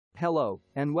Hello,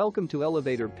 and welcome to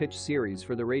Elevator Pitch series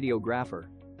for the radiographer.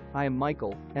 I am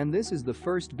Michael, and this is the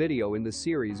first video in the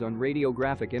series on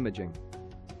radiographic imaging.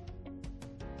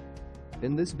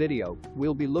 In this video,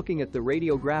 we'll be looking at the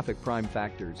radiographic prime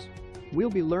factors. We'll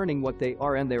be learning what they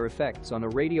are and their effects on a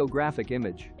radiographic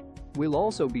image. We'll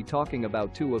also be talking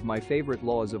about two of my favorite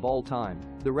laws of all time,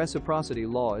 the reciprocity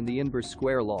law and the inverse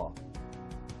square law.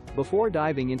 Before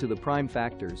diving into the prime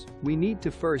factors, we need to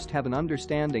first have an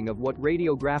understanding of what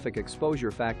radiographic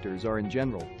exposure factors are in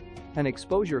general. An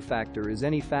exposure factor is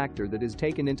any factor that is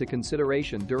taken into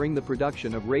consideration during the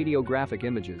production of radiographic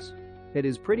images. It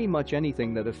is pretty much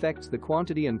anything that affects the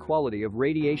quantity and quality of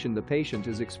radiation the patient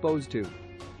is exposed to.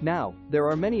 Now, there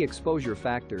are many exposure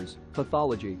factors: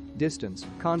 pathology, distance,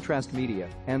 contrast media,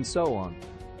 and so on.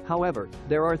 However,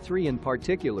 there are three in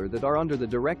particular that are under the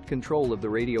direct control of the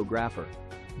radiographer.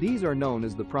 These are known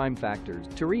as the prime factors.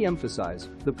 To re-emphasize,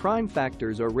 the prime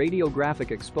factors are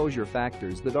radiographic exposure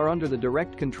factors that are under the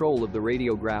direct control of the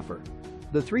radiographer.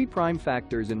 The three prime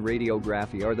factors in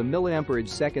radiography are the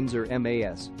milliamperage-seconds or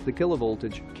MAS, the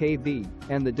kilovoltage, kV,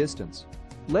 and the distance.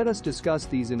 Let us discuss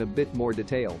these in a bit more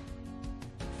detail.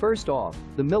 First off,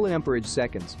 the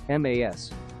milliamperage-seconds, MAS.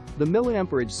 The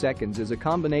milliamperage-seconds is a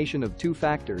combination of two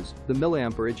factors, the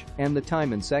milliamperage and the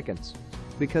time in seconds.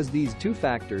 Because these two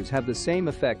factors have the same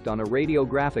effect on a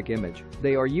radiographic image,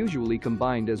 they are usually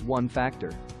combined as one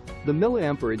factor. The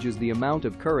milliamperage is the amount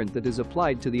of current that is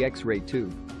applied to the X-ray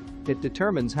tube. It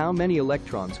determines how many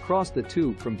electrons cross the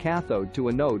tube from cathode to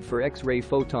anode for X-ray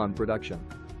photon production.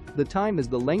 The time is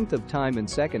the length of time in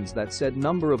seconds that said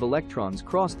number of electrons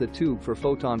cross the tube for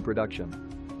photon production.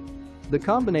 The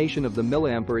combination of the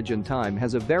milliamperage and time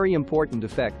has a very important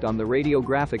effect on the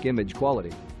radiographic image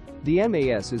quality. The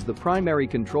MAS is the primary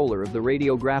controller of the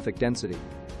radiographic density.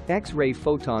 X-ray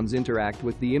photons interact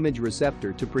with the image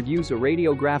receptor to produce a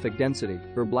radiographic density,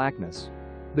 or blackness.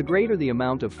 The greater the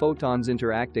amount of photons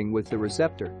interacting with the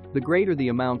receptor, the greater the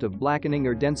amount of blackening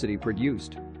or density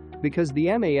produced. Because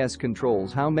the MAS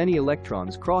controls how many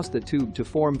electrons cross the tube to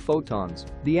form photons,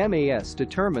 the MAS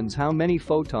determines how many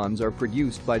photons are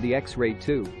produced by the X-ray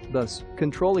tube, thus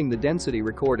controlling the density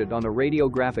recorded on a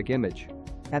radiographic image.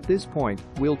 At this point,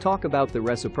 we'll talk about the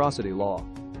reciprocity law.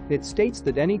 It states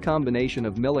that any combination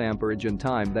of milliamperage and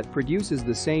time that produces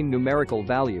the same numerical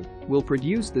value will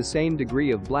produce the same degree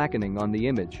of blackening on the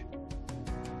image.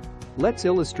 Let's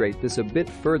illustrate this a bit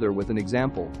further with an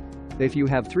example. If you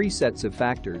have three sets of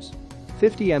factors,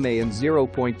 50 mA in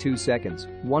 0.2 seconds,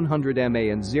 100 mA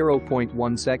in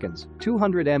 0.1 seconds,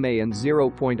 200 mA in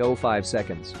 0.05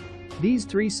 seconds. These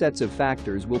three sets of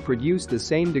factors will produce the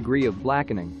same degree of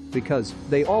blackening because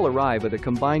they all arrive at a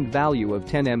combined value of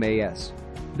 10 MAS.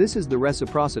 This is the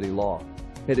reciprocity law.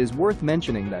 It is worth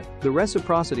mentioning that the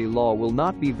reciprocity law will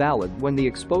not be valid when the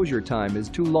exposure time is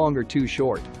too long or too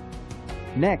short.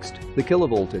 Next, the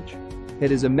kilovoltage.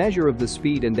 It is a measure of the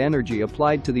speed and energy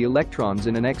applied to the electrons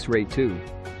in an X-ray tube.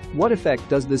 What effect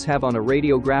does this have on a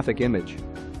radiographic image?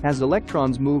 As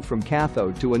electrons move from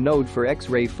cathode to anode for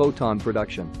X-ray photon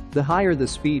production, the higher the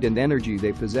speed and energy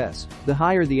they possess, the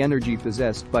higher the energy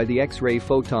possessed by the X-ray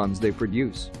photons they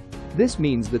produce. This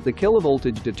means that the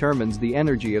kilovoltage determines the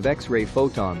energy of X-ray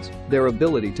photons, their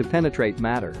ability to penetrate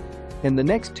matter. In the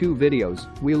next two videos,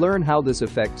 we learn how this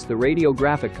affects the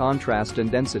radiographic contrast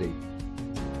and density.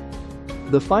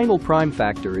 The final prime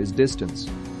factor is distance.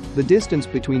 The distance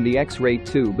between the X-ray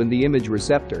tube and the image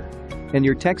receptor. In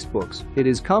your textbooks, it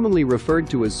is commonly referred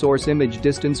to as source image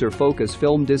distance or focus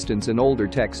film distance in older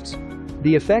texts.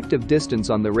 The effect of distance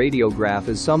on the radiograph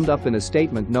is summed up in a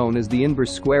statement known as the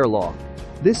inverse square law.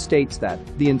 This states that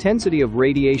the intensity of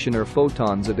radiation or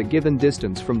photons at a given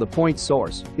distance from the point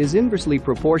source is inversely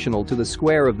proportional to the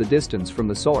square of the distance from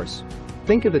the source.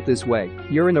 Think of it this way: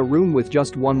 you're in a room with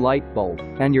just one light bulb,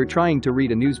 and you're trying to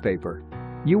read a newspaper.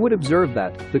 You would observe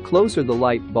that the closer the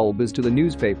light bulb is to the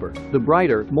newspaper, the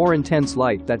brighter, more intense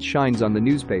light that shines on the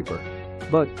newspaper.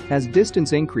 But, as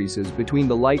distance increases between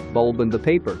the light bulb and the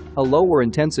paper, a lower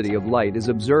intensity of light is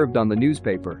observed on the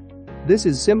newspaper. This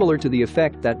is similar to the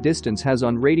effect that distance has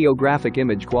on radiographic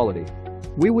image quality.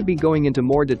 We would be going into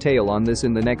more detail on this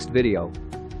in the next video.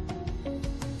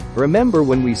 Remember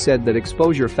when we said that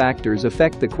exposure factors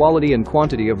affect the quality and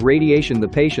quantity of radiation the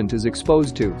patient is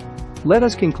exposed to? Let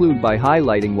us conclude by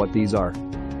highlighting what these are.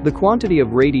 The quantity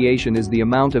of radiation is the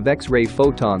amount of X-ray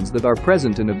photons that are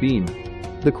present in a beam.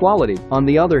 The quality, on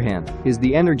the other hand, is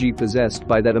the energy possessed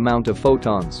by that amount of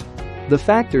photons. The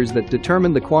factors that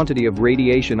determine the quantity of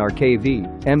radiation are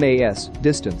kV, MAS,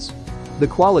 distance. The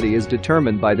quality is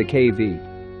determined by the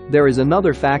kV. There is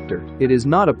another factor. It is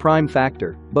not a prime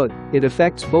factor, but it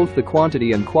affects both the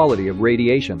quantity and quality of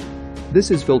radiation. This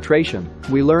is filtration.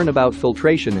 We learn about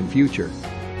filtration in future.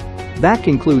 That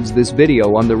concludes this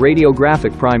video on the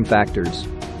radiographic prime factors.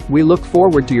 We look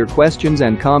forward to your questions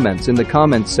and comments in the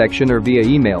comments section or via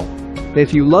email.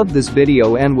 If you loved this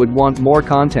video and would want more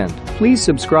content, please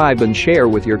subscribe and share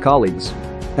with your colleagues.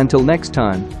 Until next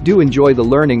time, do enjoy the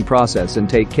learning process and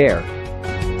take care.